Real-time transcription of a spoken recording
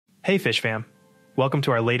Hey FISHFAM, welcome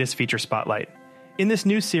to our latest feature spotlight. In this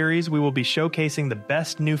new series, we will be showcasing the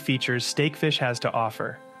best new features stakefish has to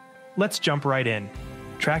offer. Let's jump right in.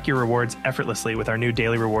 Track your rewards effortlessly with our new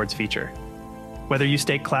daily rewards feature. Whether you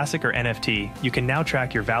stake Classic or NFT, you can now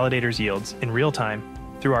track your validator's yields in real time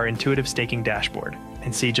through our intuitive staking dashboard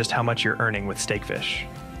and see just how much you're earning with stakefish.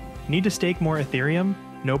 Need to stake more Ethereum?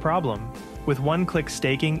 No problem. With one-click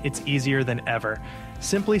staking, it's easier than ever.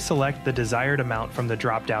 Simply select the desired amount from the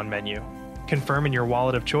drop-down menu. Confirm in your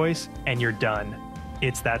wallet of choice, and you're done.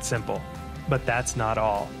 It's that simple. But that's not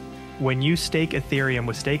all. When you stake Ethereum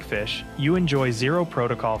with stakefish, you enjoy zero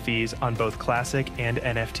protocol fees on both Classic and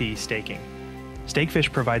NFT staking.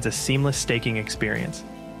 Stakefish provides a seamless staking experience,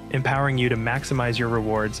 empowering you to maximize your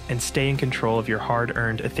rewards and stay in control of your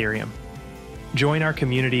hard-earned Ethereum. Join our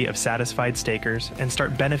community of satisfied stakers and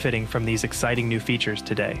start benefiting from these exciting new features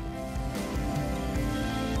today.